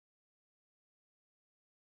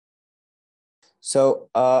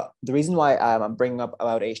The reason why I'm bringing up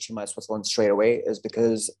about HTMI Switzerland straight away is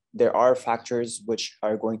because there are factors which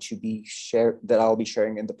are going to be shared that I'll be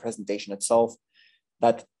sharing in the presentation itself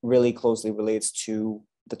that really closely relates to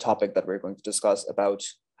the topic that we're going to discuss about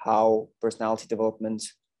how personality development,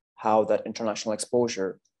 how that international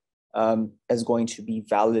exposure is going to be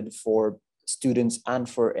valid for students and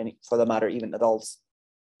for the matter, even adults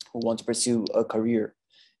who want to pursue a career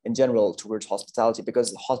in general towards hospitality,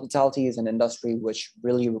 because hospitality is an industry which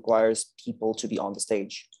really requires people to be on the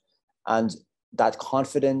stage. And that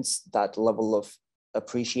confidence, that level of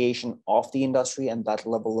appreciation of the industry, and that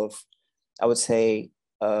level of, I would say,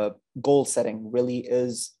 goal setting really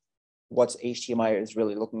is what HTMI is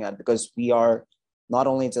really looking at, because we are not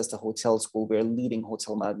only just a hotel school, we're a leading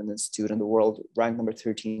hotel management institute in the world, ranked number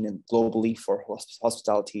 13 and globally for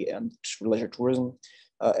hospitality and leisure tourism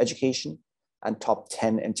education, and top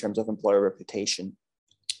 10 in terms of employer reputation.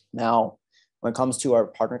 Now, when it comes to our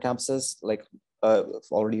partner campuses, like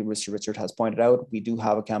already Richard has pointed out, we do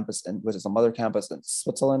have a campus, which is a mother campus in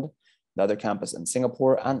Switzerland, the other campus in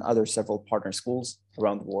Singapore, and other several partner schools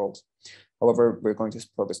around the world. However, we're going to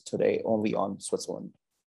focus today only on Switzerland.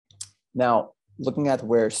 Now, looking at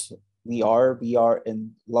where we are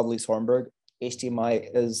in lovely Sorenberg. HTMI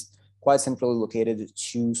is quite centrally located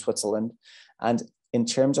to Switzerland. And in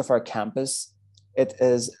terms of our campus, it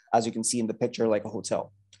is, as you can see in the picture, like a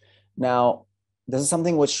hotel. Now, this is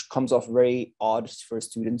something which comes off very odd for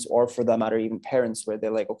students, or for that matter, even parents, where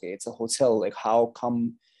they're like, okay, it's a hotel. Like, how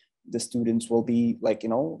come the students will be like,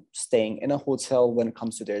 staying in a hotel when it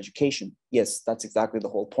comes to their education? Yes, that's exactly the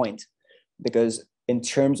whole point. Because in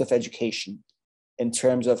terms of education, in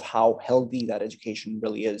terms of how healthy that education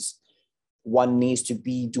really is, one needs to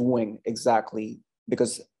be doing exactly,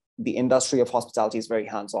 because the industry of hospitality is very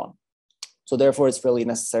hands-on. So therefore, it's really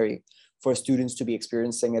necessary for students to be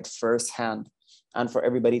experiencing it firsthand, and for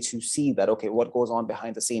everybody to see that, okay, what goes on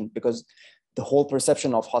behind the scene, because the whole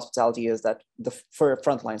perception of hospitality is that for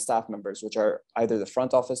frontline staff members, which are either the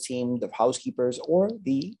front office team, the housekeepers, or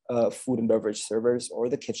the food and beverage servers, or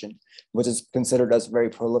the kitchen, which is considered as very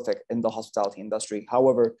prolific in the hospitality industry.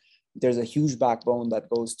 However, there's a huge backbone that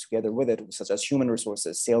goes together with it, such as human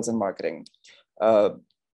resources, sales and marketing,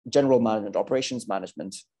 general management, operations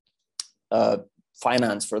management,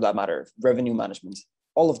 finance for that matter, revenue management,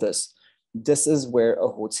 all of this. This is where a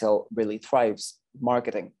hotel really thrives,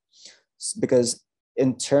 marketing. Because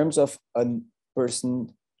in terms of a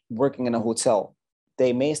person working in a hotel,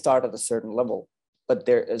 they may start at a certain level, but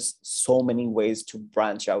there is so many ways to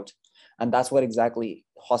branch out. And that's what exactly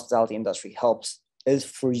hospitality industry helps, is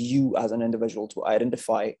for you as an individual to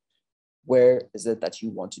identify where is it that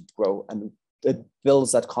you want to grow. And it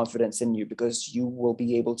builds that confidence in you, because you will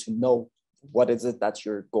be able to know what is it that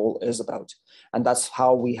your goal is about. And that's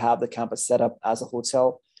how we have the campus set up as a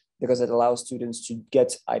hotel, because it allows students to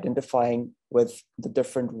get identifying with the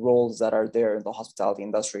different roles that are there in the hospitality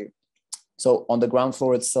industry. So on the ground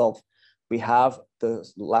floor itself, we have the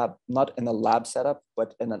lab, not in a lab setup,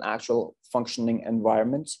 but in an actual functioning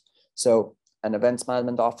environment. So an events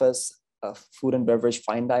management office, a food and beverage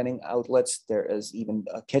fine dining outlets. There is even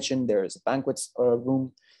a kitchen, there is a banquet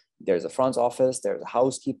room, there's a front office, there's a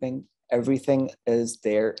housekeeping. Everything is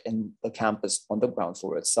there in the campus on the ground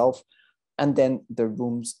floor itself. And then the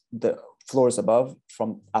rooms, the floors above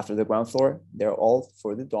from after the ground floor, they're all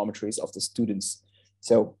for the dormitories of the students.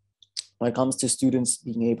 So when it comes to students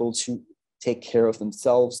being able to take care of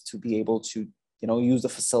themselves, to be able to, use the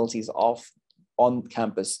facilities on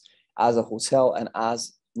campus as a hotel, and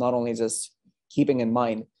as not only just keeping in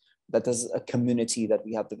mind that this is a community that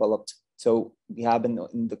we have developed. So we have been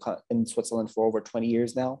in Switzerland for over 20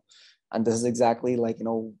 years now. And this is exactly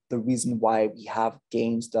the reason why we have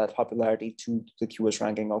gained that popularity to the QS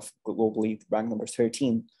ranking of globally ranked number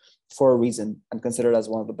 13 for a reason, and considered as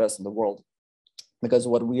one of the best in the world. Because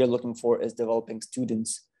what we are looking for is developing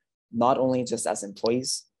students, not only just as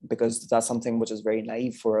employees, because that's something which is very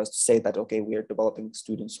naive for us to say that, okay, we are developing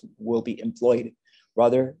students who will be employed.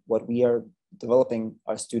 Rather, what we are developing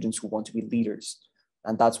are students who want to be leaders.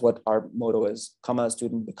 And that's what our motto is: come a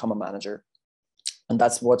student, become a manager. And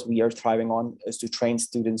that's what we are thriving on, is to train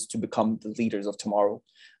students to become the leaders of tomorrow,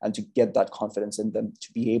 and to get that confidence in them,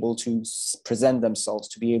 to be able to present themselves,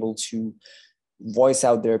 to be able to voice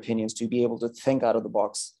out their opinions, to be able to think out of the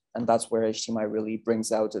box. And that's where HTMI really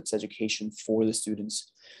brings out its education for the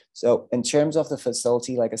students. So in terms of the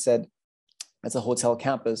facility, like I said, it's a hotel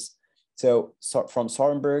campus. So from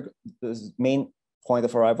Sorenberg, the main point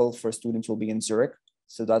of arrival for students will be in Zurich.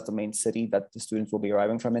 So that's the main city that the students will be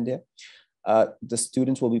arriving from India. The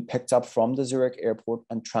students will be picked up from the Zurich airport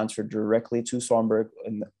and transferred directly to Sornberg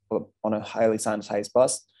on a highly sanitized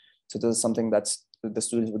bus. So this is something that's the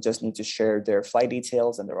students would just need to share their flight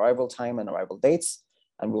details and arrival time and arrival dates,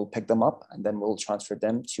 and we'll pick them up and then we'll transfer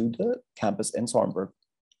them to the campus in Sornberg.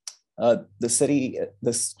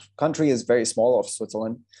 This country is very small of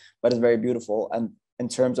Switzerland, but it's very beautiful. And in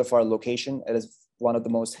terms of our location, it is one of the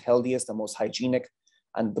most healthiest, the most hygienic,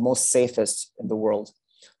 and the most safest in the world.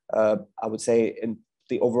 I would say in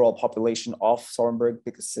the overall population of Sornberg,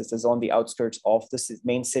 because it is on the outskirts of the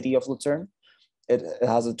main city of Lucerne, it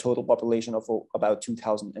has a total population of about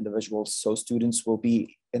 2,000 individuals. So students will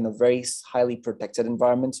be in a very highly protected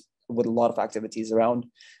environment with a lot of activities around,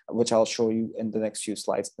 which I'll show you in the next few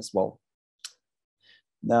slides as well.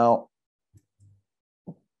 Now,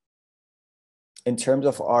 in terms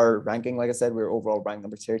of our ranking, like I said, we're overall ranked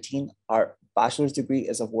number 13. Our bachelor's degree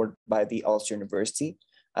is awarded by the Ulster University,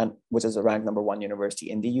 and which is a ranked number 1 university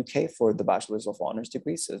in the UK for the Bachelor's of Honours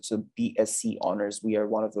degree. So it's a BSc Honours. We are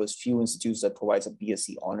one of those few institutes that provides a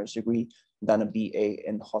BSc Honours degree than a BA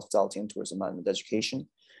in Hospitality and Tourism Management Education.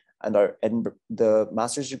 And the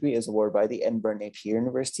master's degree is awarded by the Edinburgh Napier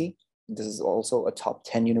University. This is also a top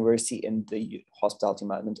 10 university in the hospitality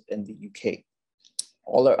management in the UK.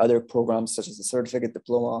 All our other programs, such as the certificate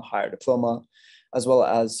diploma, higher diploma, as well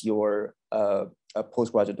as your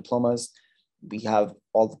postgraduate diplomas, we have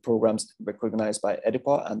all the programs recognized by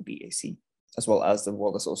EDUPA and BAC, as well as the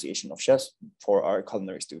World Association of Chefs for our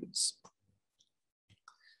culinary students.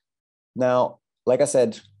 Now, like I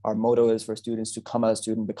said, our motto is for students to come as a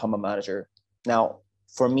student, become a manager. Now,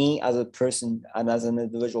 for me as a person and as an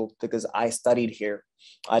individual, because I studied here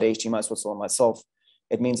at HTMI Switzerland myself,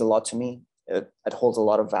 it means a lot to me. It holds a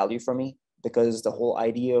lot of value for me, because the whole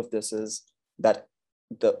idea of this is that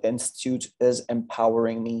the Institute is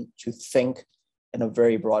empowering me to think in a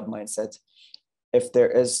very broad mindset. If there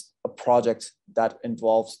is a project that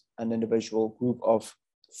involves an individual group of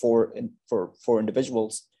four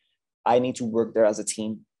individuals, I need to work there as a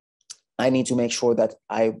team. I need to make sure that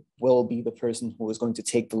I will be the person who is going to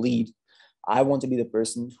take the lead. I want to be the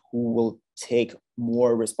person who will take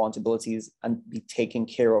more responsibilities and be taking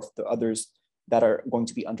care of the others that are going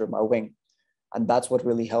to be under my wing. And that's what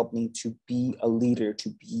really helped me to be a leader, to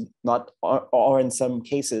be not, or in some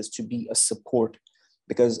cases, to be a support.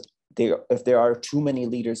 Because if there are too many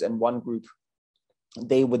leaders in one group,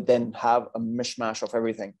 they would then have a mishmash of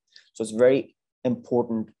everything. So it's very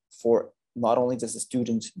important for not only just the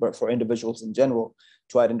students, but for individuals in general,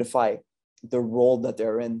 to identify the role that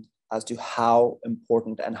they're in as to how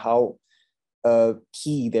important and how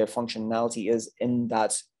key their functionality is in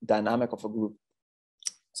that dynamic of a group.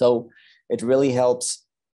 So it really helps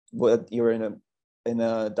when you're in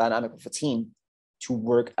a dynamic of a team to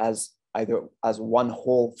work as either as one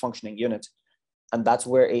whole functioning unit. And that's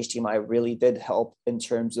where HTMI really did help in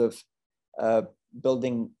terms of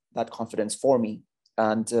building that confidence for me,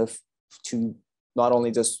 and to not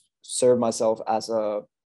only just serve myself as the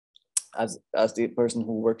person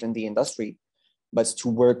who worked in the industry, but to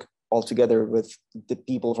work all together with the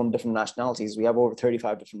people from different nationalities. We have over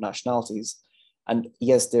 35 different nationalities. And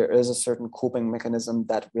yes, there is a certain coping mechanism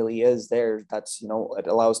that really is there. That's, it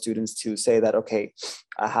allows students to say that, okay,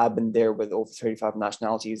 I have been there with over 35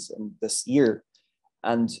 nationalities in this year.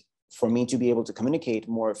 And for me to be able to communicate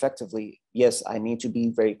more effectively, yes, I need to be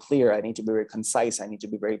very clear. I need to be very concise. I need to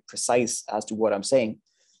be very precise as to what I'm saying,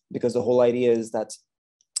 because the whole idea is that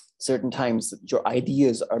certain times your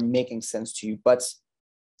ideas are making sense to you, but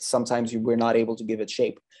sometimes we're not able to give it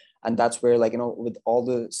shape. And that's where, with all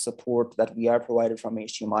the support that we are provided from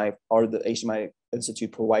HTMI, or the HTMI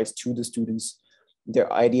Institute provides to the students,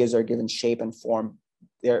 their ideas are given shape and form.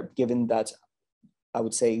 They're given that, I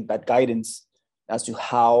would say, that guidance as to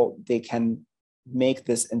how they can make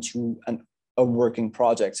this into a working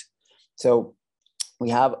project. So we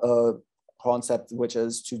have a concept which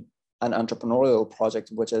is an entrepreneurial project,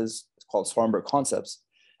 which is called Sornberg Concepts.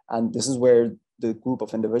 And this is where the group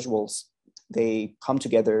of individuals, they come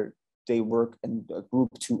together, they work in a group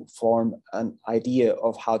to form an idea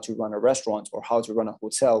of how to run a restaurant, or how to run a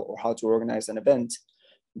hotel, or how to organize an event.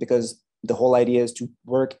 Because the whole idea is to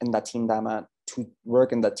work in that team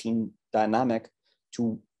dynamic,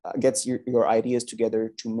 to get your ideas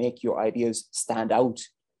together, to make your ideas stand out,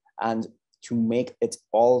 and to make it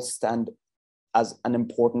all stand as an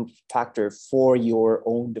important factor for your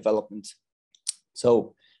own development.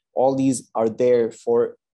 So all these are there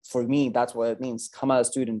for me. That's what it means. Come as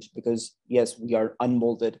a student, because yes, we are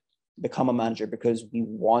unmolded. Become a manager, because we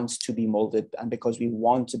want to be molded, and because we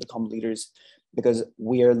want to become leaders, because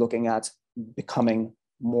we are looking at becoming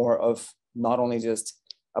more of not only just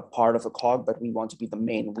a part of a cog, but we want to be the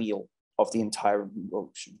main wheel of the entire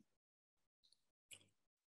revolution.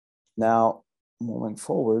 Now, moving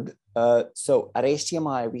forward, so at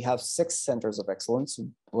HTMI, we have 6 centers of excellence.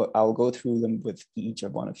 I'll go through them with each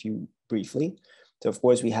one of you briefly. So of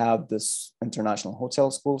course, we have this International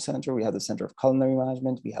Hotel School Center, we have the Center of Culinary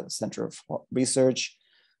Management, we have the Center of Research,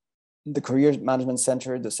 the Career Management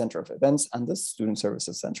Center, the Center of Events, and the Student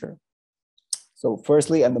Services Center. So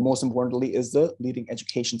firstly, and the most importantly, is the leading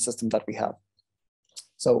education system that we have.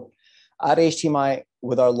 So at HTMI,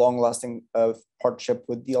 with our long-lasting partnership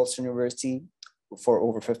with the Ulster University for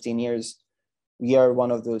over 15 years, we are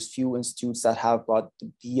one of those few institutes that have got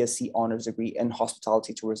the BSc honors degree in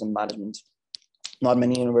hospitality tourism management. Not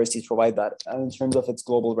many universities provide that. And in terms of its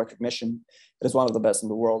global recognition, it is one of the best in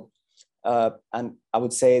the world. And I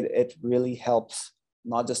would say that it really helps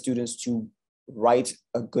not just students to write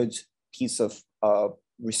a good piece of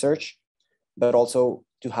research, but also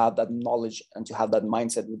to have that knowledge and to have that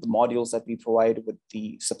mindset with the modules that we provide, with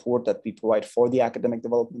the support that we provide for the academic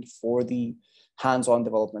development, for the hands-on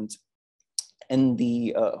development in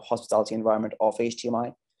the hospitality environment of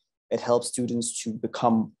HTMI. It helps students to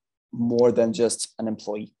become more than just an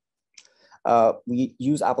employee. We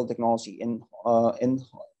use Apple technology in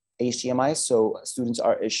HTMI, so students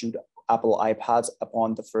are issued Apple iPads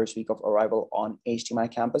upon the first week of arrival on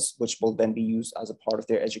HTMI campus, which will then be used as a part of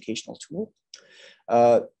their educational tool.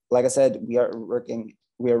 Like I said, we are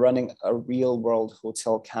running a real world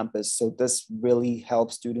hotel campus. So this really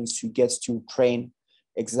helps students to get to train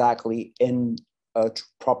exactly in a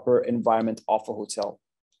proper environment of a hotel,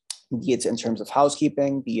 be it in terms of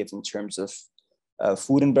housekeeping, be it in terms of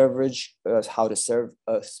food and beverage, how to serve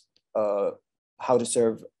a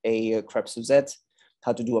crepe Suzette,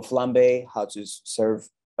 how to do a flambe, how to serve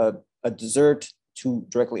a dessert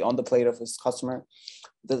directly on the plate of his customer.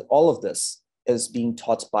 All of this is being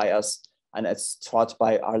taught by us, and it's taught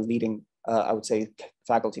by our leading, I would say,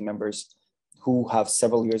 faculty members who have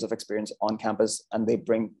several years of experience on campus, and they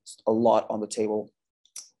bring a lot on the table.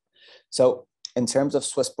 So in terms of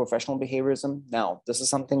Swiss professional behaviorism, now, this is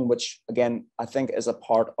something which, again, I think is a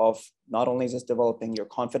part of not only just developing your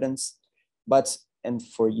confidence, but and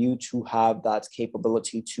for you to have that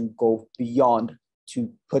capability to go beyond,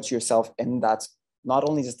 to put yourself in that, not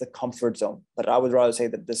only just the comfort zone, but I would rather say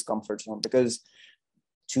the discomfort zone, because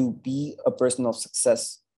to be a person of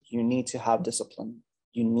success, you need to have discipline.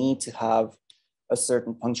 You need to have a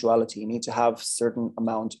certain punctuality. You need to have a certain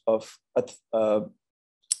amount of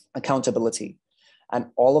accountability.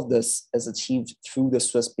 And all of this is achieved through the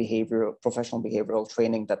Swiss professional behavioral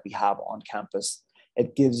training that we have on campus.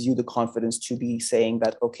 It gives you the confidence to be saying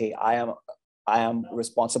that, okay, I am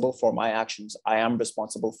responsible for my actions. I am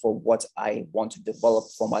responsible for what I want to develop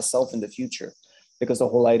for myself in the future. Because the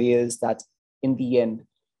whole idea is that in the end,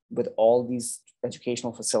 with all these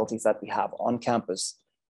educational facilities that we have on campus,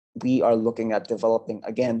 we are looking at developing,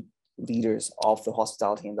 again, leaders of the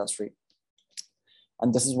hospitality industry.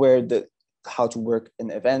 And this is where how to work in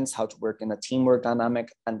events, how to work in a teamwork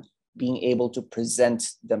dynamic, and being able to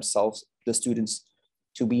present themselves, the students,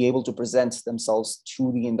 to be able to present themselves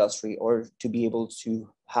to the industry, or to be able to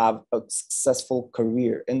have a successful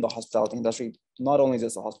career in the hospitality industry, not only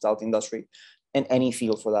just the hospitality industry, in any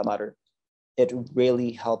field for that matter. It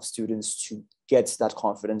really helps students to get that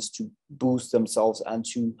confidence, to boost themselves, and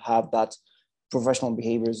to have that professional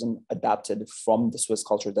behaviorism adapted from the Swiss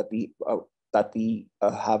culture that we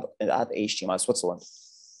have at HTMI Switzerland.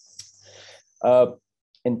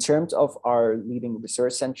 In terms of our leading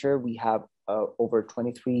research center, we have over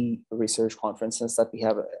 23 research conferences that we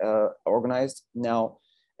have organized. Now,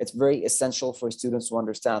 it's very essential for students to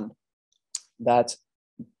understand that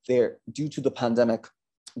due to the pandemic,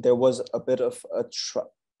 there was a bit of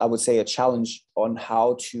a challenge on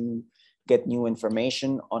how to get new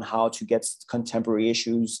information, on how to get contemporary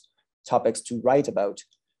issues, topics to write about.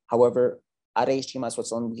 However, at HTMI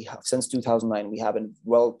Switzerland, we have, since 2009, we have been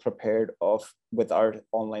well prepared with our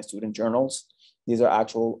online student journals. These are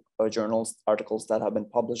actual journals, articles that have been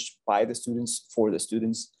published by the students for the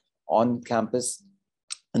students on campus,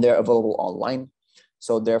 and they're available online.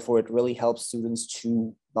 So therefore, it really helps students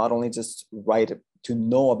to not only just write, to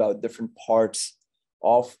know about different parts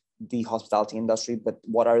of the hospitality industry, but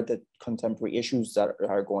what are the contemporary issues that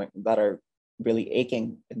are really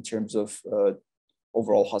aching in terms of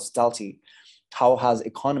overall hospitality. How has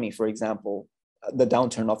economy, for example, the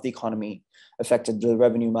downturn of the economy affected the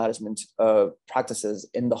revenue management practices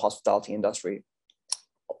in the hospitality industry?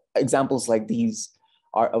 Examples like these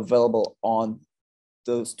are available on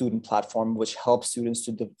the student platform, which helps students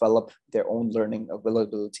to develop their own learning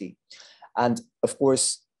availability. And of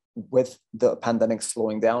course, with the pandemic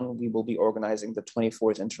slowing down, we will be organizing the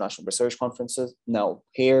 24th International Research Conferences. Now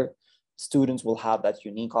here, students will have that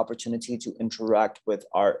unique opportunity to interact with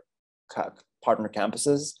our partner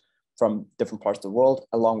campuses from different parts of the world,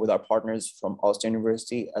 along with our partners from Ulster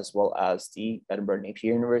University, as well as the Edinburgh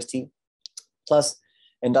Napier University, plus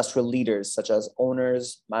industrial leaders such as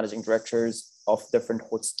owners, managing directors of different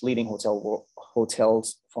leading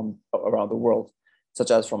hotels from around the world,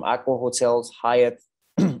 such as from Accor Hotels, Hyatt,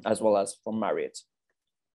 as well as from Marriott.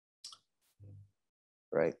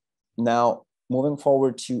 Right. Now, moving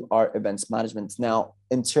forward to our events management. Now,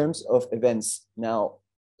 in terms of events, now,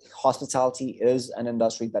 hospitality is an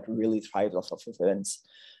industry that really thrives off of events.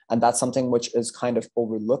 And that's something which is kind of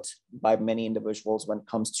overlooked by many individuals when it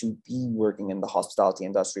comes to be working in the hospitality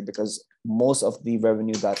industry, because most of the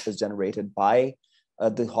revenue that is generated by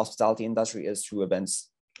the hospitality industry is through events,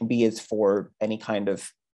 be it for any kind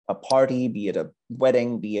of a party, be it a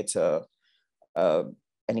wedding, be it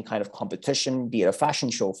any kind of competition, be it a fashion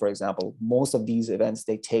show, for example. Most of these events,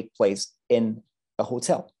 they take place in a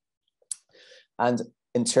hotel. And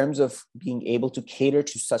in terms of being able to cater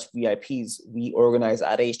to such VIPs, we organize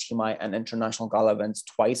at HTMI an international gala events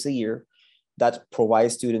twice a year that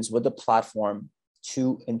provide students with a platform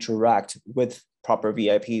to interact with proper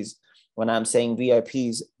VIPs. When I'm saying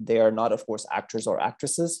VIPs, they are not, of course, actors or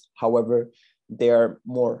actresses. However, they are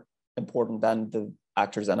more important than the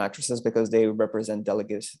actors and actresses because they represent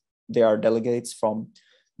delegates. They are delegates from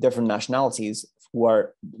different nationalities who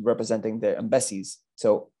are representing their embassies.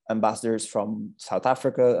 So ambassadors from South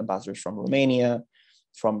Africa, ambassadors from Romania,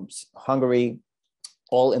 from Hungary,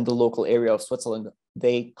 all in the local area of Switzerland.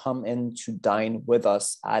 They come in to dine with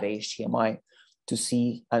us at HTMI to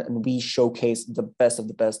see, and we showcase the best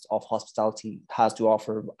of hospitality has to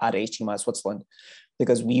offer at HTMI Switzerland,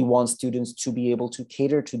 because we want students to be able to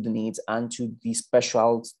cater to the needs and to the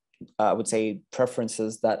special, I would say,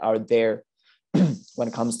 preferences that are there when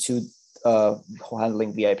it comes to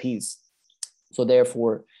handling VIPs. So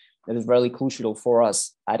therefore, it is really crucial for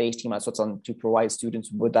us at HTMI Switzerland to provide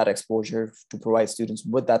students with that exposure, to provide students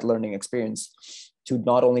with that learning experience, to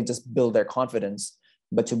not only just build their confidence,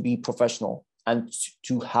 but to be professional and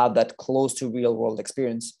to have that close to real world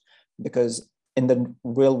experience. Because in the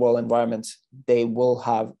real world environment, they will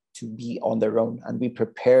have to be on their own, and we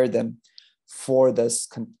prepare them for this,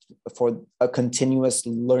 for a continuous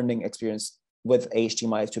learning experience with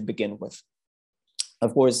HTMI to begin with.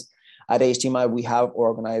 Of course, at HTMI, we have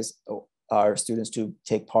organized our students to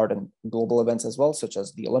take part in global events as well, such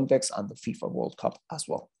as the Olympics and the FIFA World Cup as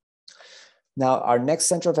well. Now, our next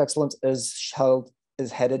Center of Excellence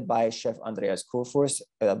is headed by Chef Andreas Kurfürst,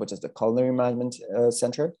 which is the Culinary Management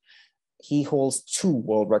Center. He holds 2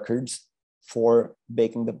 world records for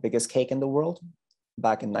baking the biggest cake in the world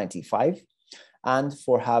back in '95, and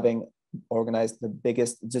for having organized the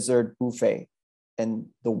biggest dessert buffet in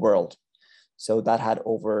the world. So that had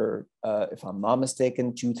over, if I'm not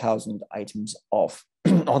mistaken, 2,000 items off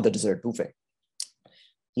on the dessert buffet.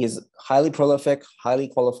 He is highly prolific, highly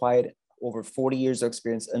qualified, over 40 years of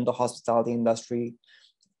experience in the hospitality industry,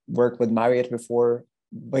 worked with Marriott before,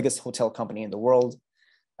 biggest hotel company in the world,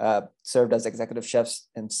 served as executive chefs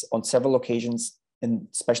on several occasions,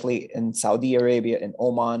 especially in Saudi Arabia, in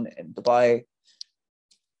Oman, in Dubai.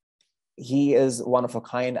 He is one of a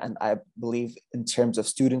kind, and I believe in terms of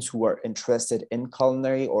students who are interested in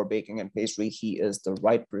culinary or baking and pastry, he is the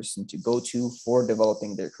right person to go to for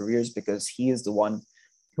developing their careers, because he is the one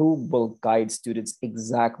who will guide students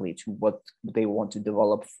exactly to what they want to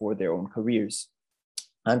develop for their own careers,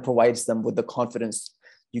 and provides them with the confidence.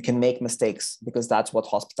 You can make mistakes, because that's what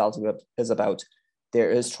hospitality is about.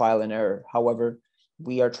 There is trial and error. However,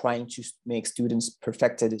 we are trying to make students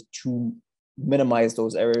perfected to minimize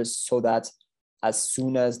those errors, so that as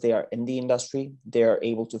soon as they are in the industry, they are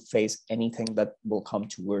able to face anything that will come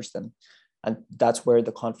towards them. And that's where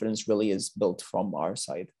the confidence really is built from our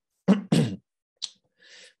side.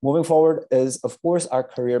 Moving forward is, of course, our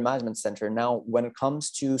Career Management Center. Now, when it comes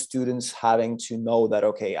to students having to know that,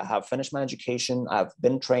 okay, I have finished my education, I've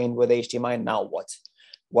been trained with HTMI, now what?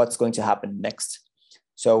 What's going to happen next?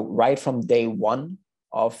 So right from day one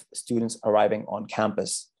of students arriving on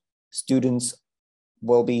campus, students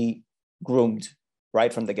will be groomed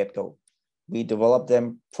right from the get-go. We develop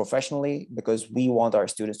them professionally because we want our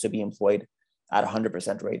students to be employed at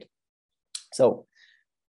 100% rate. So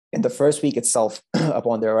in the first week itself,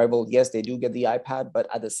 upon their arrival, yes, they do get the iPad, but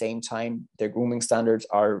at the same time, their grooming standards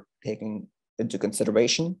are taken into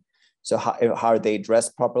consideration. So how are they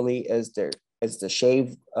dressed properly? Is the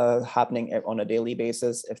shave happening on a daily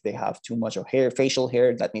basis? If they have too much of hair, facial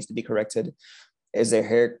hair, that needs to be corrected. Is their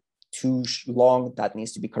hair too long, that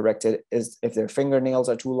needs to be corrected. Is if their fingernails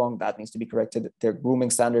are too long, that needs to be corrected. Their grooming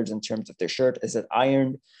standards in terms of their shirt, is it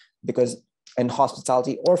ironed? Because in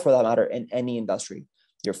hospitality, or for that matter, in any industry,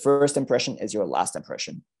 your first impression is your last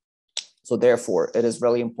impression. So therefore, it is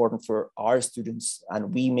really important for our students,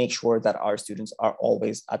 and we make sure that our students are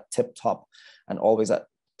always at tip top and always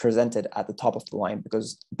presented at the top of the line,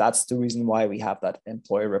 because that's the reason why we have that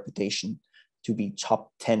employer reputation to be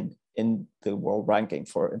top 10 in the world ranking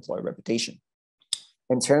for employer reputation.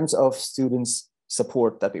 In terms of students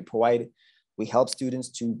support that we provide, we help students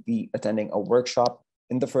to be attending a workshop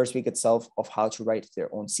in the first week itself of how to write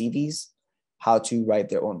their own CVs, how to write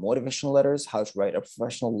their own motivational letters, how to write a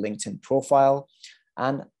professional LinkedIn profile,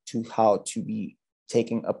 and to how to be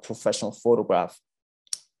taking a professional photograph.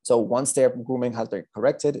 So once their grooming has been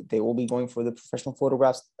corrected, they will be going for the professional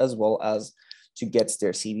photographs as well as to get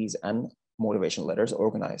their CVs and motivation letters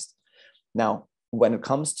organized. Now, when it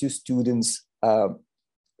comes to students'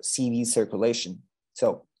 CV circulation,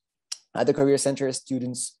 so at the Career Center,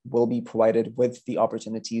 students will be provided with the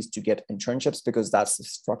opportunities to get internships, because that's the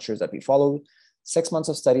structures that we follow. 6 months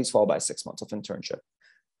of studies followed by 6 months of internship,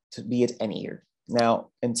 to be it any year. Now,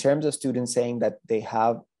 in terms of students saying that they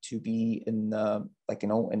have to be in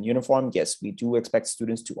in uniform, yes, we do expect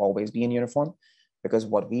students to always be in uniform, because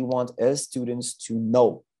what we want is students to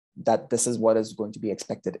know that this is what is going to be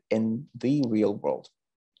expected in the real world.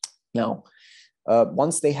 Now,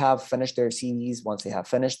 once they have finished their CVs, once they have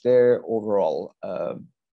finished their overall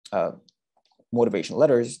motivation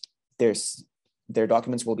letters, their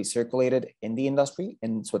documents will be circulated in the industry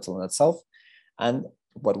in Switzerland itself. And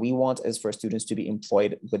what we want is for students to be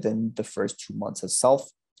employed within the first 2 months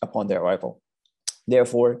itself upon their arrival.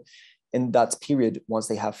 Therefore, in that period, once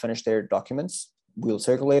they have finished their documents, we'll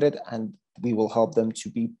circulate it and we will help them to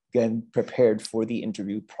be again prepared for the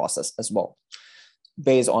interview process as well,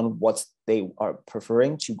 based on what they are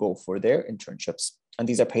preferring to go for their internships. And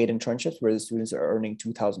these are paid internships where the students are earning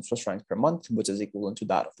 2,000 Swiss francs per month, which is equivalent to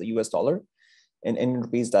that of the US dollar. In Indian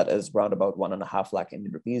rupees, that is around about 1.5 lakh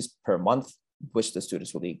Indian rupees per month, which the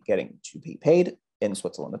students will be getting to be paid in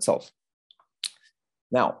Switzerland itself.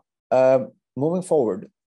 Now, moving forward,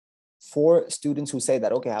 for students who say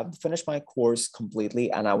that, okay, I've finished my course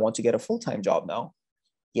completely and I want to get a full-time job now.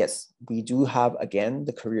 Yes, we do have, again,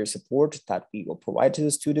 the career support that we will provide to the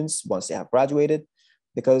students once they have graduated,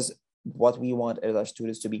 because what we want is our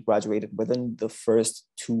students to be graduated within the first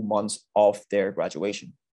 2 months of their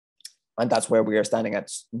graduation. And that's where we are standing at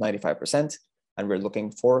 95%. And we're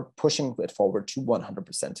looking for pushing it forward to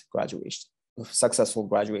 100% graduation, successful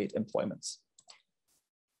graduate employments.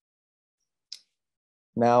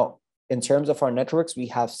 Now, in terms of our networks, we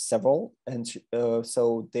have several. And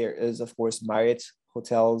so there is, of course, Marriott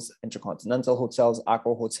hotels, Intercontinental hotels,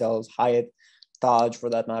 Accor hotels, Hyatt, Taj for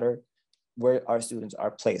that matter, where our students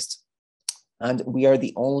are placed. And we are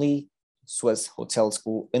the only Swiss hotel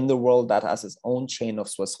school in the world that has its own chain of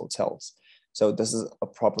Swiss hotels. So this is a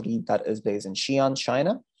property that is based in Xi'an,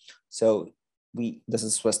 China. So this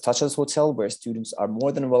is Swiss Touches Hotel, where students are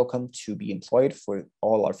more than welcome to be employed for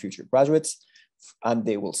all our future graduates, and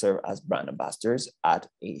they will serve as brand ambassadors at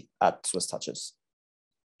Swiss Touches.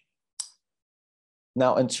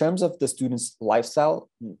 Now, in terms of the students' lifestyle,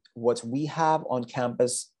 what we have on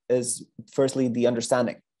campus is firstly the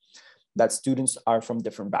understanding that students are from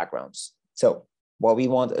different backgrounds. So what we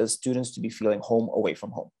want is students to be feeling home away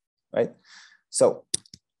from home, right? So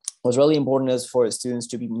what's really important is for students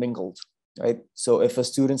to be mingled, right? So if a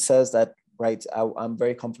student says that, right, I'm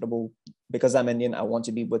very comfortable because I'm Indian, I want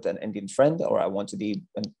to be with an Indian friend, or I want to be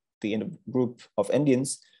in a group of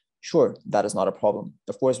Indians, sure, that is not a problem.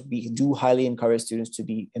 Of course, we do highly encourage students to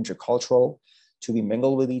be intercultural, to be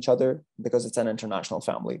mingled with each other, because it's an international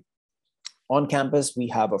family. On campus, we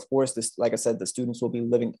have, of course, this, like I said, the students will be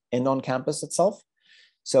living on campus itself.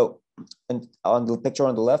 So, and on the picture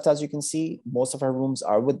on the left, as you can see, most of our rooms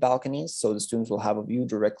are with balconies. So the students will have a view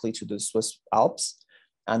directly to the Swiss Alps,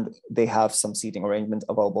 and they have some seating arrangement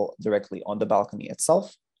available directly on the balcony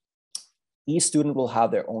itself. Each student will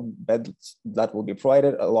have their own bed that will be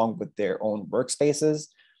provided along with their own workspaces.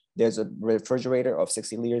 There's a refrigerator of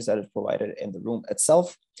 60 liters that is provided in the room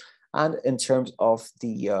itself. And in terms of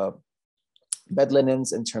the bed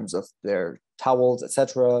linens, in terms of their towels,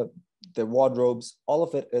 etc., the wardrobes, all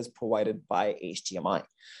of it is provided by HTMI.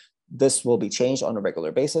 This will be changed on a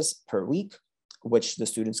regular basis per week, which the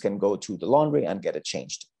students can go to the laundry and get it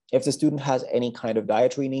changed. If the student has any kind of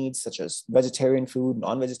dietary needs, such as vegetarian food,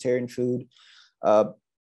 non-vegetarian food,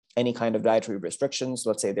 any kind of dietary restrictions,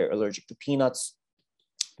 let's say they're allergic to peanuts,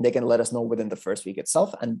 they can let us know within the first week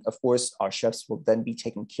itself. And of course, our chefs will then be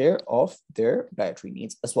taking care of their dietary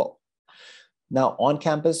needs as well. Now on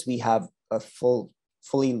campus, we have a fully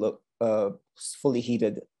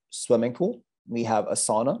heated swimming pool. We have a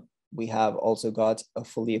sauna. We have also got a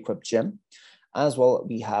fully equipped gym. As well,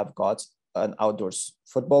 we have got an outdoor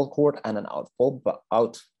football court and an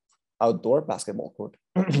outdoor basketball court.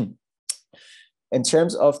 In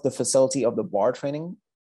terms of the facility of the bar training,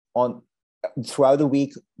 throughout the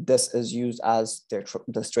week, this is used as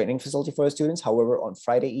the training facility for the students. However, on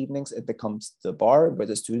Friday evenings, it becomes the bar where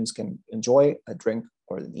the students can enjoy a drink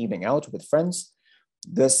or an evening out with friends.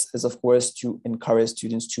 This is, of course, to encourage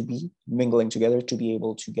students to be mingling together, to be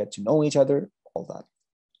able to get to know each other, all that.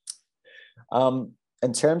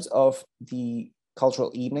 In terms of the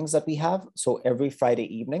cultural evenings that we have, so every Friday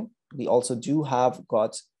evening, we also do have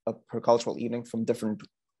got a per cultural evening from different,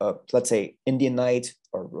 let's say, Indian night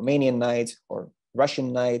or Romanian night or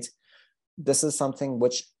Russian night. This is something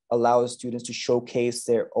which allows students to showcase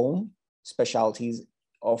their own specialties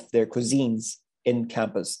of their cuisines in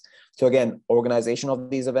campus. So again, organization of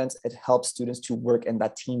these events, it helps students to work in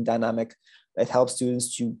that team dynamic. It helps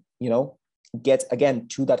students to, get again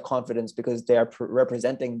to that confidence, because they are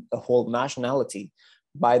representing a whole nationality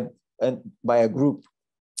by a group.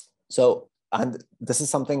 So, and this is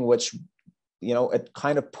something which, it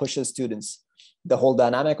kind of pushes students, the whole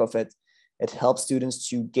dynamic of it. It helps students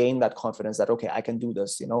to gain that confidence that, okay, I can do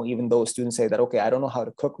this, even though students say that, okay, I don't know how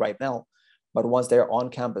to cook right now, but once they're on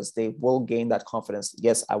campus, they will gain that confidence.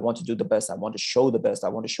 Yes, I want to do the best. I want to show the best. I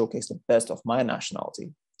want to showcase the best of my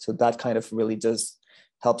nationality. So that kind of really does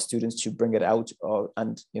help students to bring it out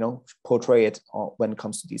and, portray it when it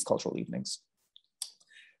comes to these cultural evenings.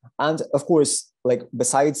 And of course, like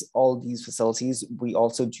besides all these facilities, we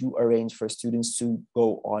also do arrange for students to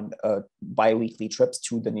go on bi-weekly trips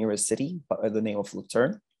to the nearest city by the name of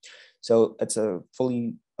Lucerne. So it's a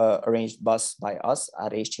fully arranged bus by us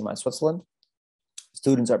at HTMI Switzerland.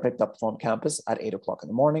 Students are picked up from campus at 8 o'clock in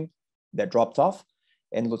the morning. They're dropped off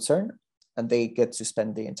in Lucerne, and they get to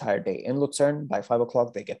spend the entire day in Lucerne. By 5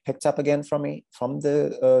 o'clock, they get picked up again from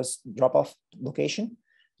the drop-off location,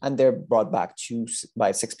 and they're brought back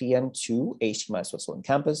by 6 p.m. to HTMI Switzerland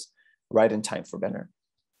campus, right in time for dinner.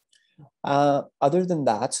 Other than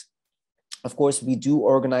that, of course, we do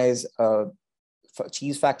organize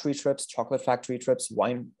cheese factory trips, chocolate factory trips,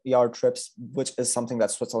 wine yard trips, which is something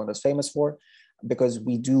that Switzerland is famous for, because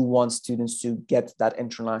we do want students to get that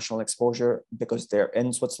international exposure because they're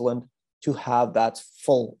in Switzerland, to have that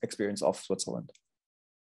full experience of Switzerland.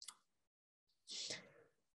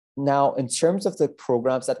 Now, in terms of the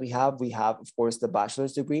programs that we have, of course, the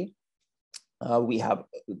bachelor's degree.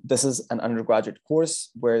 This is an undergraduate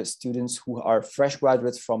course where students who are fresh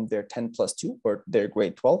graduates from their 10+2 or their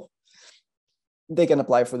grade 12, they can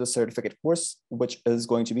apply for the certificate course, which is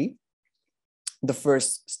going to be the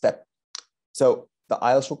first step. So the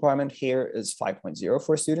IELTS requirement here is 5.0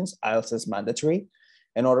 for students. IELTS is mandatory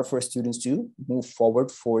in order for students to move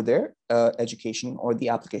forward for their education or the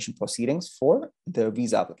application proceedings for the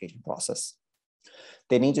visa application process.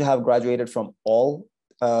 They need to have graduated from all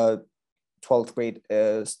 12th grade,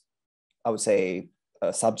 I would say,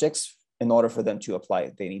 subjects in order for them to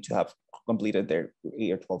apply. They need to have completed their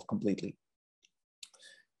year 12 completely.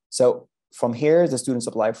 So from here, the students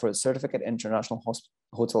apply for a certificate in international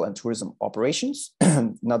hotel and tourism operations.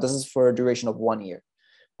 Now, this is for a duration of 1 year,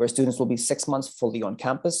 where students will be 6 months fully on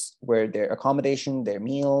campus, where their accommodation, their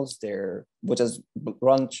meals, which is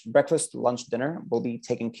breakfast, lunch, dinner, will be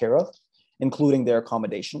taken care of, including their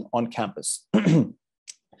accommodation on campus.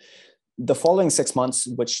 The following 6 months,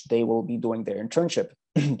 which they will be doing their internship,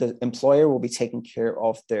 the employer will be taking care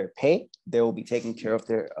of their pay. They will be taking care of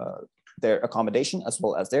their accommodation as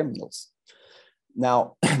well as their meals.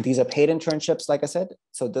 Now, these are paid internships, like I said,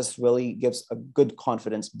 so this really gives a good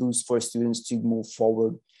confidence boost for students to move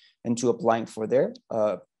forward into applying for their,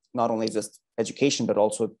 not only just education, but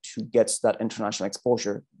also to get that international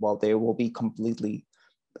exposure while they will be completely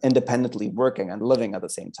independently working and living at the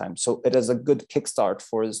same time. So it is a good kickstart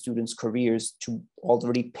for the students' careers to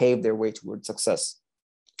already pave their way towards success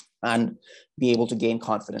and be able to gain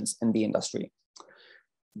confidence in the industry.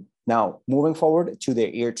 Now, moving forward to their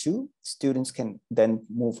year 2, students can then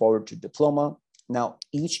move forward to diploma. Now,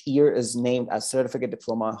 each year is named as certificate,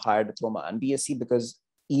 diploma, higher diploma, and BSc, because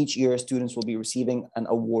each year students will be receiving an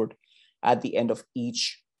award at the end of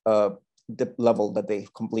each level that they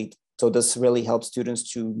complete. So this really helps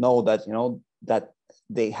students to know that, that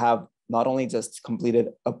they have not only just completed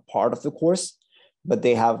a part of the course, but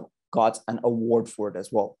they have got an award for it as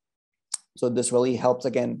well. So this really helps,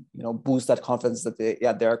 again, boost that confidence that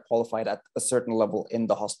they are qualified at a certain level in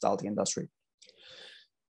the hospitality industry.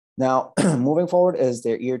 Now, moving forward is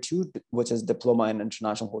their year 2, which is Diploma in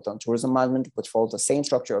International Hotel and Tourism Management, which follows the same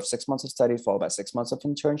structure of 6 months of study followed by 6 months of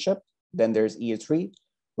internship. Then there's year 3,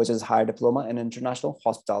 which is Higher Diploma in International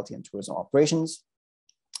Hospitality and Tourism Operations,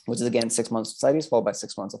 which is again 6 months of studies followed by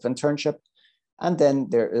 6 months of internship. And then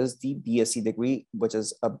there is the BSc degree, which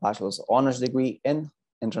is a Bachelor's of Honors degree in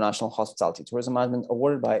International Hospitality Tourism Management,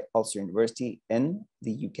 awarded by Ulster University in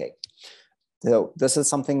the UK. So this is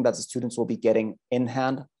something that the students will be getting in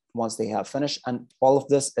hand once they have finished. And all of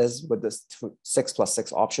this is with this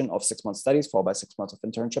 6+6 option of 6 months studies followed by 6 months of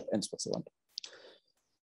internship in Switzerland.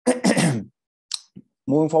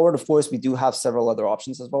 Moving forward, of course, we do have several other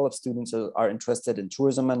options as well. If students are interested in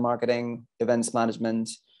tourism and marketing, events management,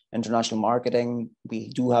 international marketing, we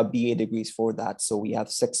do have BA degrees for that. So we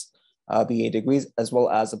have 6 BA degrees, as well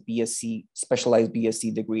as a BSc, specialized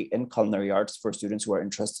BSc degree in culinary arts for students who are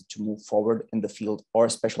interested to move forward in the field or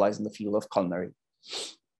specialize in the field of culinary.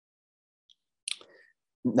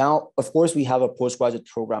 Now, of course, we have a postgraduate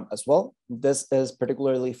program as well. This is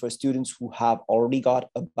particularly for students who have already got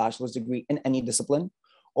a bachelor's degree in any discipline,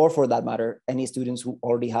 or for that matter, any students who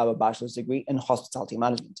already have a bachelor's degree in hospitality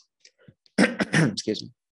management. Excuse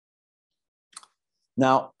me.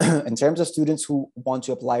 Now, in terms of students who want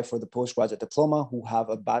to apply for the postgraduate diploma, who have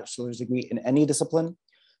a bachelor's degree in any discipline,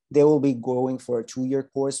 they will be going for a 2-year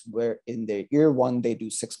course where in their year 1, they do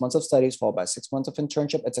 6 months of studies followed by 6 months of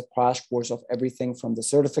internship. It's a crash course of everything from the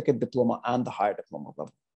certificate, diploma, and the higher diploma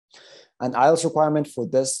level. An IELTS requirement for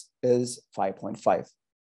this is 5.5.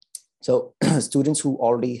 So students who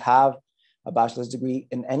already have a bachelor's degree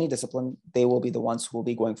in any discipline, they will be the ones who will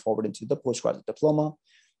be going forward into the postgraduate diploma,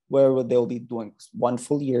 where they'll be doing 1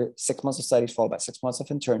 full year, 6 months of studies followed by 6 months of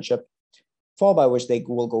internship, followed by which they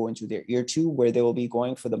will go into their year 2, where they will be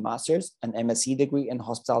going for the master's, an MSc degree in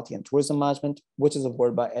hospitality and tourism management, which is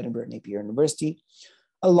awarded by Edinburgh Napier University,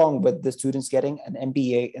 along with the students getting an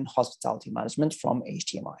MBA in hospitality management from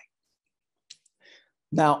HTMI.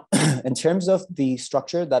 Now, in terms of the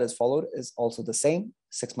structure that is followed is also the same,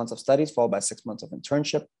 6 months of studies followed by 6 months of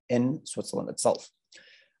internship in Switzerland itself.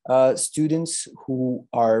 Students who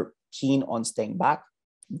are keen on staying back,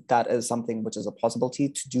 that is something which is a possibility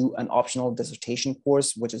to do an optional dissertation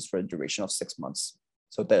course, which is for a duration of 6 months.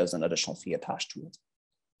 So there's an additional fee attached to it.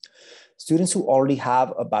 Students who already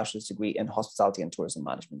have a bachelor's degree in hospitality and tourism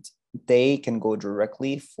management, they can go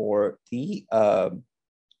directly for the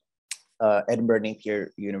Edinburgh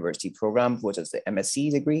Napier University program, which is the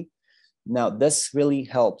MSc degree. Now, this really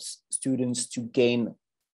helps students to gain,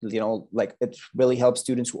 it really helps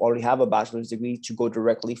students who already have a bachelor's degree to go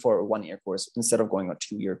directly for a 1-year course instead of going a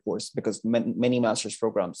 2-year course, because many master's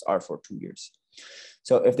programs are for 2 years.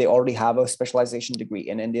 So if they already have a specialization degree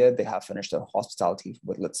in India, they have finished a hospitality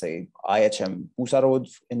with, let's say, IHM Pusarod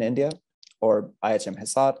in India or IHM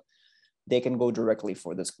Hisar, they can go directly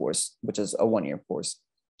for this course, which is a 1-year course.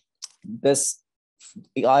 The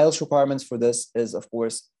IELTS requirements for this is, of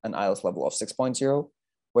course, an IELTS level of 6.0,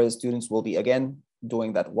 where the students will be, again,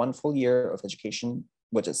 doing that 1 full year of education,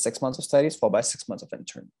 which is 6 months of studies, followed by 6 months of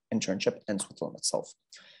internship in Switzerland itself.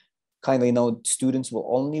 Kindly note, students will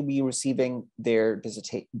only be receiving their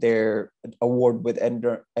award with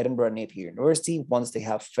Edinburgh Napier University once they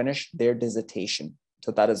have finished their dissertation.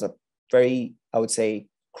 So that is a very, I would say,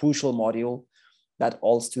 crucial module that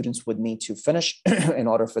all students would need to finish in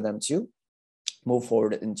order for them to move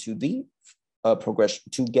forward into the progression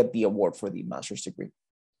to get the award for the master's degree.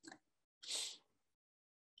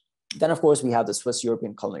 Then, of course, we have the Swiss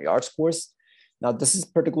European Culinary Arts course. Now, this is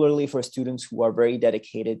particularly for students who are very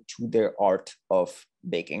dedicated to their art of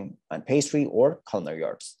baking and pastry or culinary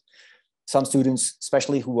arts. Some students,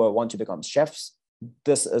 especially who want to become chefs,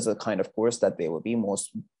 this is a kind of course that they will be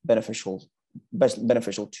most beneficial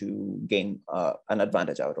to gain an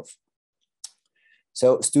advantage out of.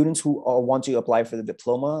 So students who want to apply for the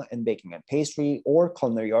diploma in baking and pastry or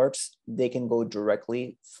culinary arts, they can go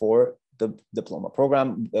directly for the diploma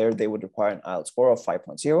program where they would require an IELTS score of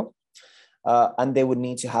 5.0. And they would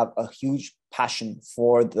need to have a huge passion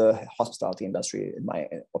for the hospitality industry, in my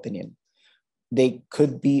opinion. They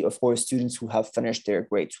could be, of course, students who have finished their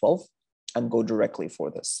grade 12 and go directly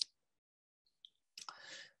for this.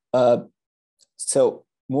 So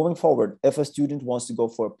moving forward, if a student wants to go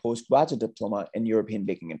for a postgraduate diploma in European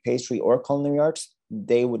baking and pastry or culinary arts,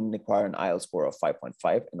 they would require an IELTS score of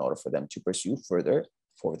 5.5 in order for them to pursue further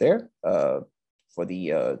for the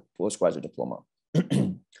postgraduate diploma.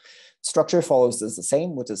 Structure follows is the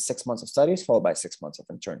same, which is 6 months of studies followed by 6 months of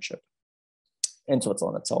internship in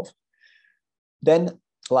Switzerland itself. Then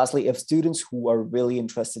Lastly, if students who are really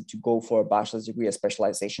interested to go for a bachelor's degree, a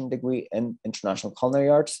specialization degree in international culinary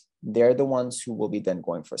arts, they're the ones who will be then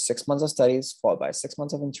going for 6 months of studies, followed by 6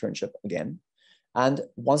 months of internship again. And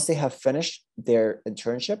once they have finished their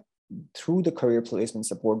internship through the career placement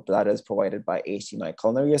support that is provided by HTMI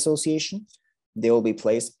Culinary Association, they will be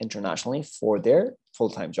placed internationally for their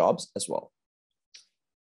full-time jobs as well.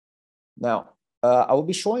 Now, I will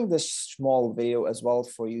be showing this small video as well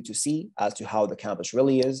for you to see as to how the campus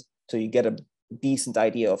really is, so you get a decent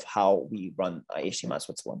idea of how we run HTMI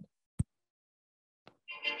Switzerland.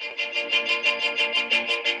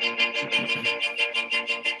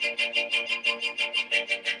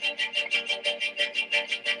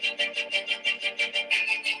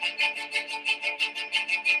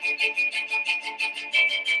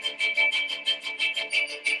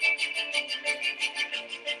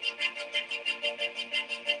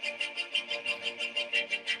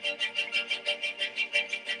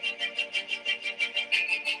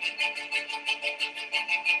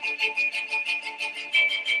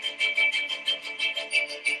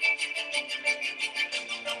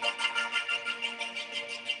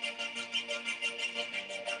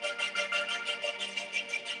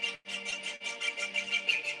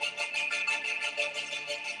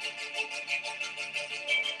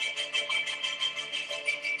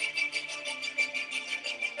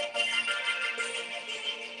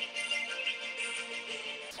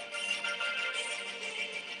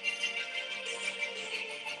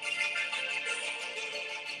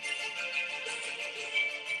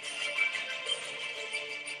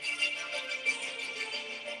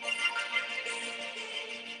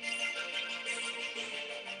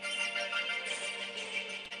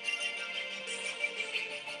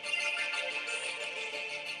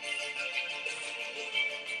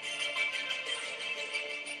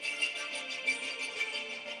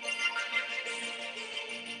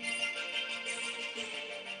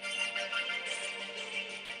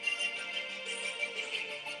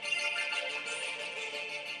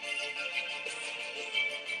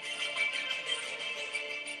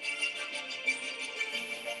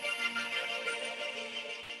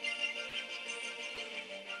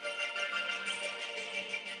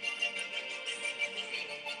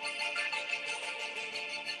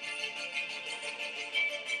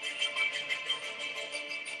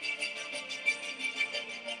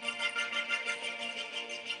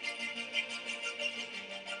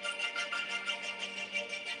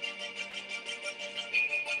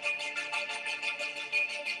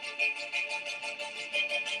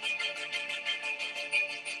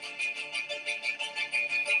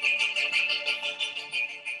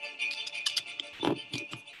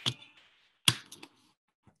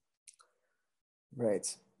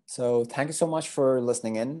 Right. So thank you so much for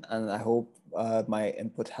listening in, and I hope my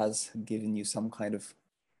input has given you some kind of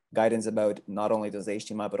guidance about not only does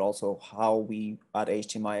HTMI, but also how we at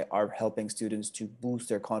HTMI are helping students to boost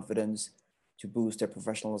their confidence, to boost their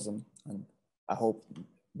professionalism. And I hope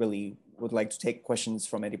really would like to take questions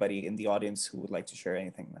from anybody in the audience who would like to share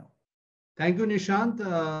anything now. Thank you, Nishant.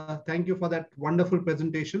 Thank you for that wonderful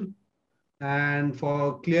presentation and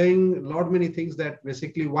for clearing a lot many things that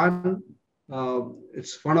basically one,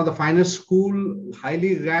 it's one of the finest school,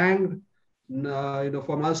 highly ranked,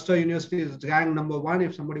 from Ulster University is ranked #1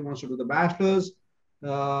 if somebody wants to do the bachelor's.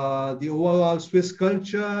 The overall Swiss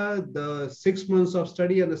culture, the 6 months of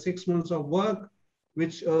study and the 6 months of work,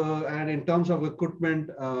 which and in terms of recruitment,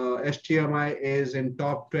 HTMI is in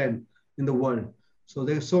top 10 in the world. So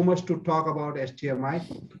there's so much to talk about HTMI.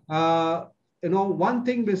 One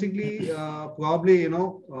thing basically, probably,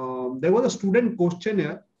 there was a student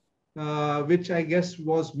questionnaire, which I guess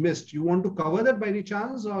was missed. You want to cover that by any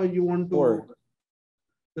chance, or you want to? Sure.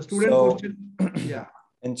 The student question, yeah.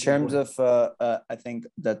 In terms of, I think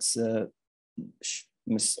that's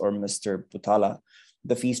Miss or Mr. Butala,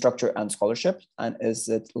 the fee structure and scholarship, and is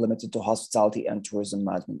it limited to hospitality and tourism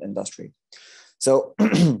management industry? So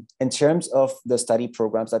in terms of the study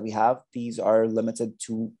programs that we have, these are limited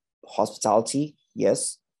to hospitality,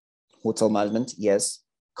 yes, hotel management, yes,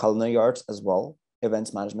 culinary arts as well,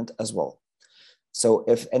 events management as well. So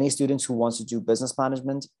if any students who wants to do business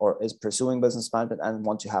management or is pursuing business management and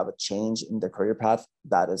want to have a change in their career path,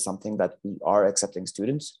 that is something that we are accepting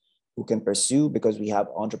students who can pursue, because we have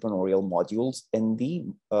entrepreneurial modules in the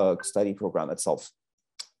study program itself.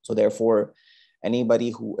 So therefore, anybody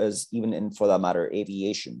who is even in, for that matter,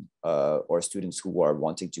 aviation, or students who are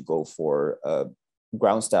wanting to go for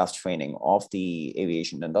ground staff training of the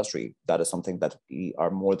aviation industry, that is something that we are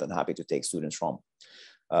more than happy to take students from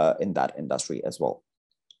in that industry as well.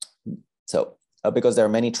 So because there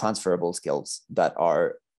are many transferable skills that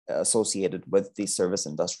are associated with the service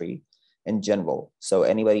industry in general. So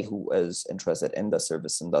anybody who is interested in the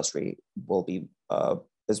service industry will be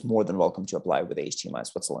is more than welcome to apply with HTMI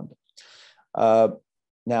Switzerland.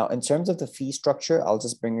 Now, in terms of the fee structure, I'll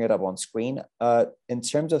just bring it up on screen. In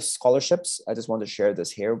terms of scholarships, I just want to share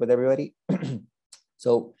this here with everybody.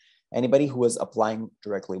 So anybody who is applying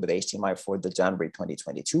directly with HTMI for the January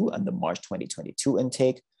 2022 and the March 2022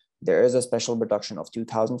 intake, there is a special reduction of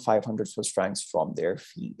 2,500 Swiss francs from their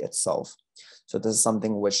fee itself. So this is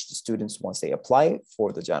something which the students, once they apply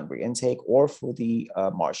for the January intake or for the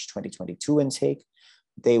March 2022 intake,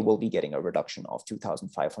 they will be getting a reduction of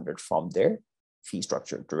 2,500 from their fee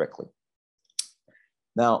structure directly.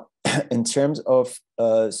 Now, in terms of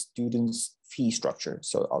students' fee structure,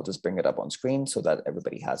 so I'll just bring it up on screen so that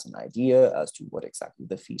everybody has an idea as to what exactly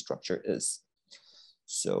the fee structure is.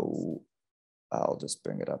 So I'll just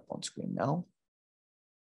bring it up on screen now.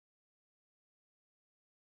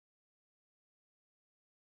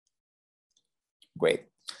 Great.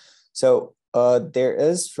 So there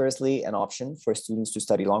is firstly an option for students to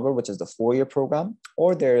study longer, which is the 4-year program,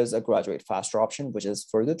 or there is a graduate faster option, which is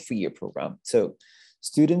for the 3-year program. So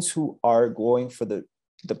students who are going for the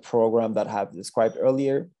program that I have described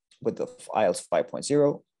earlier with the IELTS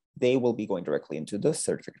 5.0, they will be going directly into the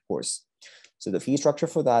certificate course. So the fee structure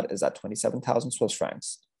for that is at 27,000 Swiss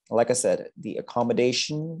francs. Like I said, the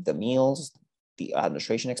accommodation, the meals, the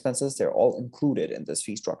administration expenses, they're all included in this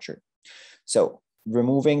fee structure. So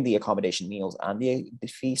removing the accommodation, meals, and the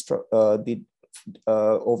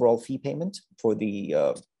overall fee payment for the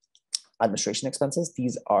administration expenses,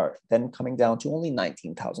 these are then coming down to only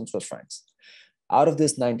 19,000 Swiss francs. Out of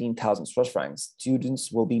this 19,000 Swiss francs,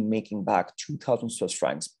 students will be making back 2,000 Swiss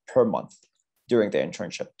francs per month during their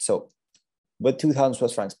internship. So with 2,000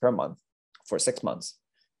 Swiss francs per month for 6 months,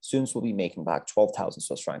 students will be making back 12,000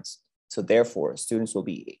 Swiss francs. So therefore, students will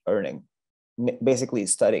be earning, basically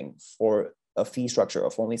studying for a fee structure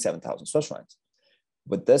of only 7,000 Swiss francs.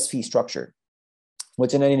 With this fee structure,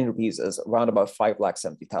 which in Indian rupees is around about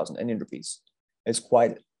 5,70,000 Indian rupees, it's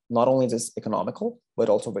quite not only just economical, but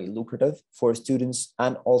also very lucrative for students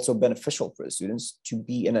and also beneficial for the students to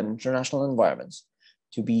be in an international environment,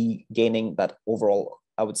 to be gaining that overall,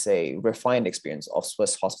 I would say, refined experience of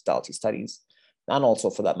Swiss hospitality studies, and also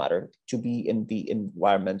for that matter, to be in the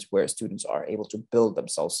environment where students are able to build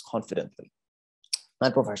themselves confidently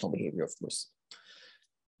and professional behavior, of course.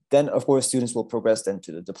 Then, of course, students will progress then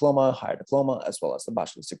to the diploma, higher diploma, as well as the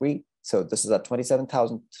bachelor's degree. So this is at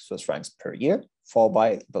 27,000 Swiss francs per year, followed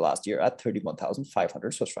by the last year at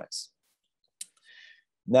 31,500 Swiss francs.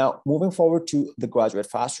 Now, moving forward to the graduate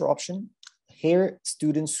faster option, here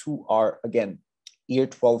students who are, again, year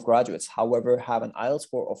 12 graduates, however, have an IELTS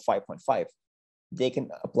score of 5.5, they can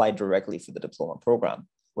apply directly for the diploma program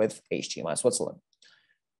with HTMI Switzerland,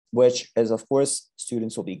 which is, of course,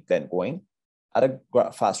 students will be then going at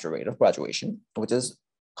a faster rate of graduation, which is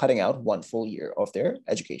cutting out 1 full year of their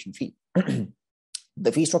education fee.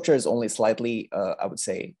 The fee structure is only slightly, I would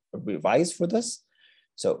say, revised for this.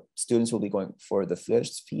 So students will be going for the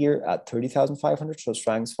first year at 30,500 Swiss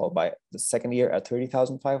francs, followed by the second year at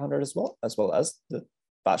 30,500 as well as the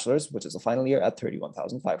bachelor's, which is the final year at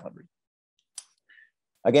 31,500.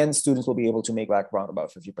 Again, students will be able to make back around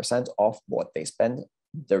about 50% of what they spend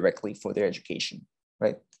directly for their education,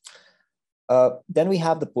 right? Then we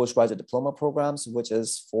have the postgraduate diploma programs, which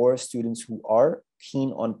is for students who are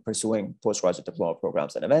keen on pursuing postgraduate diploma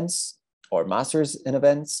programs and events, or master's in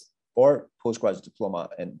events, or postgraduate diploma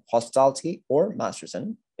in hospitality, or master's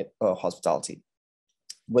in hospitality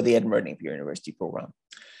with the Edinburgh Napier University program.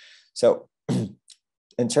 So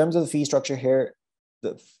in terms of the fee structure here,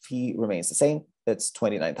 the fee remains the same. It's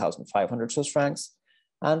 29,500 Swiss francs.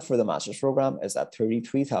 And for the master's program is at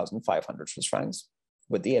 33,500 Swiss francs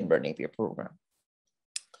with the Edinburgh Napier program.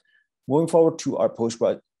 Moving forward to our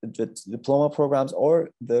postgraduate diploma programs or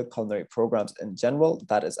the culinary programs in general,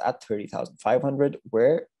 that is at 30,500,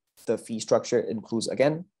 where the fee structure includes,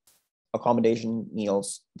 again, accommodation,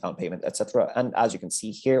 meals, down payment, etc. And as you can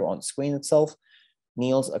see here on screen itself,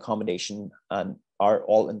 meals, accommodation, and are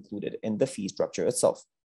all included in the fee structure itself.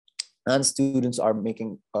 And students are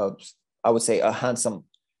making, I would say, a handsome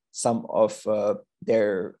sum of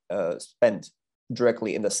their spend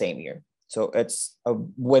directly in the same year. So it's a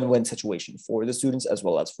win-win situation for the students as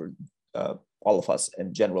well as for all of us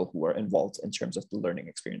in general who are involved in terms of the learning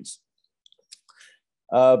experience.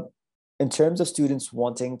 In terms of students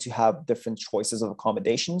wanting to have different choices of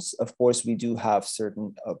accommodations, of course, we do have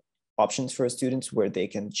certain options for students where they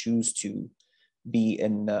can choose to be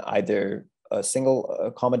in either a single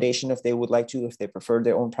accommodation if they would like to, if they prefer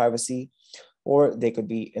their own privacy, or they could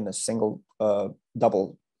be in a single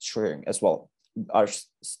double sharing as well. Our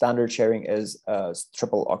standard sharing is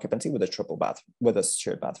triple occupancy with a triple bathroom, with a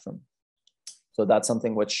shared bathroom. So that's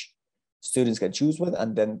something which students can choose with,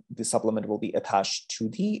 and then the supplement will be attached to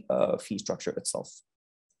the fee structure itself.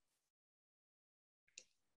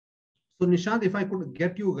 So Nishant, if I could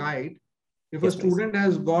get you right, if Yes, a student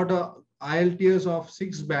has got a IELTS of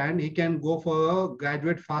 6 band, he can go for a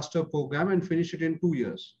graduate faster program and finish it in 2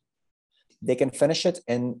 years. They can finish it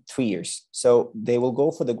in 3 years. So they will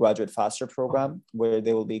go for the graduate faster program where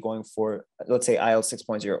they will be going for, let's say, IELTS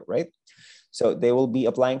 6.0, right? So they will be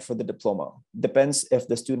applying for the diploma. Depends if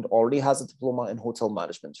the student already has a diploma in hotel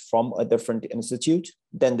management from a different institute,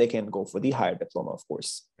 then they can go for the higher diploma, of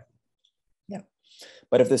course. Yeah.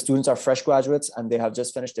 But if the students are fresh graduates and they have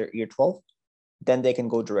just finished their year 12, then they can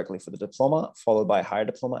go directly for the diploma, followed by a higher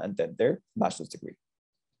diploma, and then their bachelor's degree.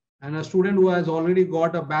 And a student who has already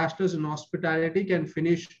got a bachelor's in hospitality can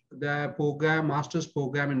finish their program, master's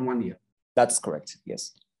program in 1 year. That's correct,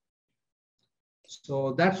 yes.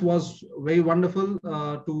 So that was very wonderful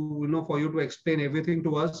for you to explain everything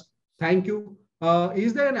to us. Thank you.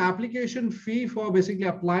 Is there an application fee for basically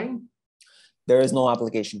applying? There is no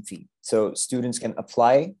application fee. So students can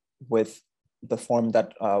apply with the form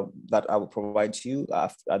that I will provide to you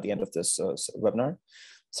at the end of this webinar.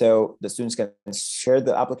 So the students can share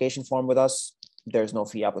the application form with us. There's no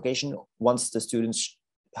fee application. Once the students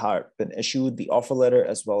have been issued the offer letter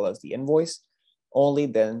as well as the invoice, only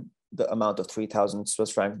then the amount of 3,000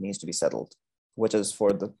 Swiss francs needs to be settled, which is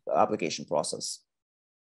for the application process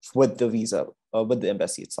with the visa, with the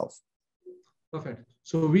embassy itself. Perfect.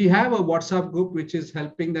 So we have a WhatsApp group which is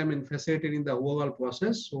helping them in facilitating the overall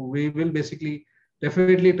process. So we will basically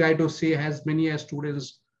definitely try to see as many as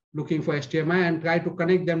students looking for HTMI and try to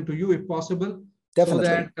connect them to you if possible. Definitely.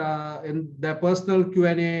 So that in their personal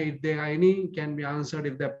Q&A, if there are any, can be answered.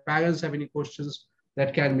 If their parents have any questions,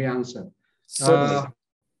 that can be answered.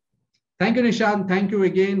 Thank you, Nishant. Thank you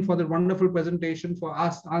again for the wonderful presentation, for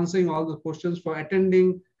us answering all the questions, for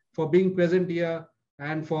attending, for being present here,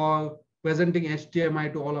 and for presenting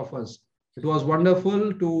HTMI to all of us. It was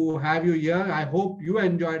wonderful to have you here. I hope you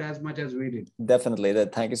enjoyed as much as we did. Definitely.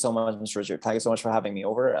 Thank you so much, Mr. Richard. Thank you so much for having me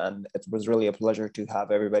over. And it was really a pleasure to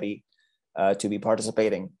have everybody to be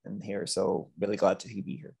participating in here. So really glad to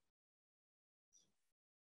be here.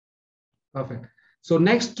 Perfect. So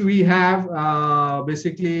next we have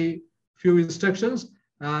basically few instructions.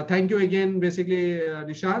 Thank you again, basically,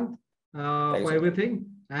 Nishant, for everything.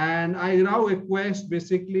 And I now request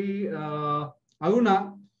basically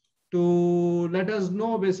Aruna to let us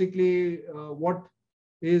know basically what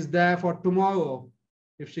is there for tomorrow.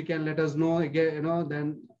 If she can let us know again,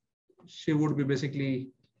 then she would be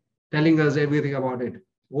basically telling us everything about it.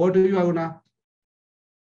 Over to you, Aruna.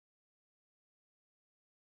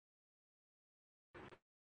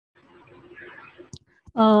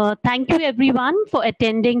 Thank you everyone for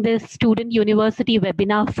attending this Student University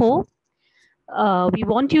webinar 4. We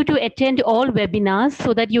want you to attend all webinars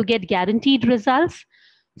so that you get guaranteed results.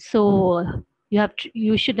 So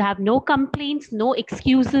you should have no complaints, no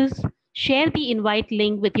excuses. Share the invite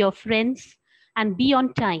link with your friends and be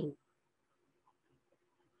on time.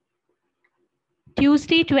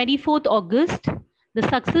 Tuesday, 24th August, the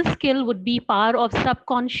success skill would be Power of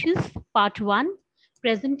Subconscious, Part 1.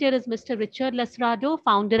 Presenter is Mr. Richard Lasrado,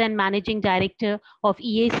 Founder and Managing Director of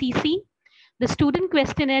EACC. The student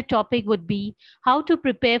questionnaire topic would be how to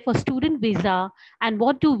prepare for student visa and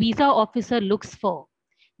what do visa officer looks for.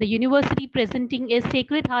 The university presenting is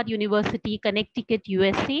Sacred Heart University, Connecticut,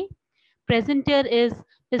 USA. Presenter is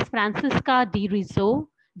Ms. Francisca D. Rizzo,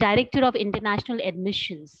 Director of International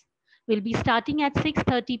Admissions. We'll be starting at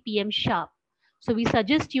 6:30 p.m. sharp. So we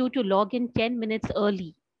suggest you to log in 10 minutes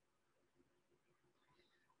early.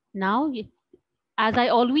 Now, as I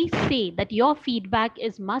always say, that your feedback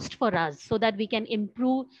is must for us so that we can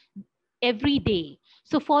improve every day.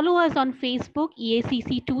 So follow us on Facebook,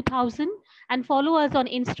 EACC 2000, and follow us on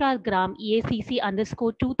Instagram,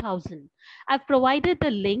 EACC_2000. I've provided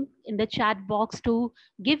the link in the chat box to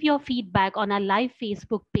give your feedback on our live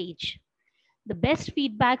Facebook page. The best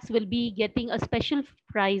feedbacks will be getting a special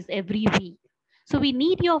prize every week. So we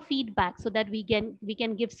need your feedback so that we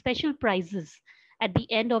can give special prizes at the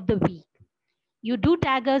end of the week. You do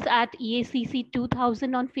tag us at EACC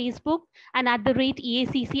 2000 on Facebook and at the rate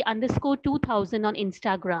EACC_2000 on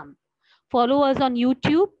Instagram. Follow us on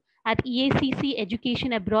YouTube at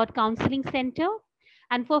EACC-Education Abroad Counseling Center.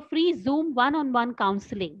 And for free Zoom one-on-one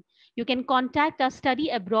counseling, you can contact our study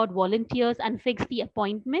abroad volunteers and fix the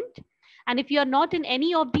appointment. And if you're not in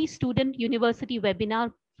any of these Student University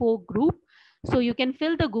Webinar 4 group, so you can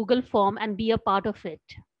fill the Google form and be a part of it.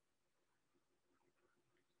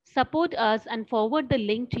 Support us and forward the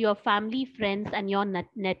link to your family, friends, and your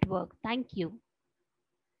network. Thank you.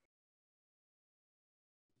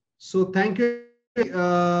 So thank you.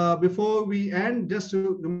 Before we end, just a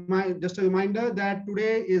reminder that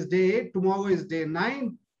today is day 8, tomorrow is day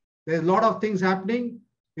 9. There's a lot of things happening.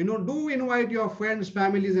 Do invite your friends,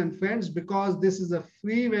 families, and friends, because this is a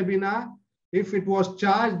free webinar. If it was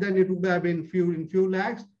charged, then it would have been few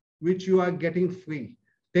lakhs, which you are getting free.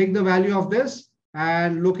 Take the value of this,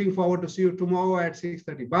 and looking forward to see you tomorrow at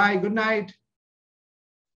 6:30. Bye. Good night.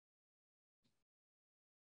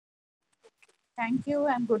 Thank you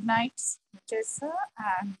and good night, Jessa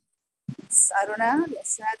and Aruna,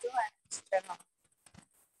 Lesadu, and Steno.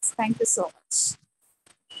 Thank you so much.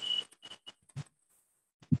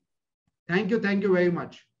 Thank you very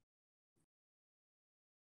much.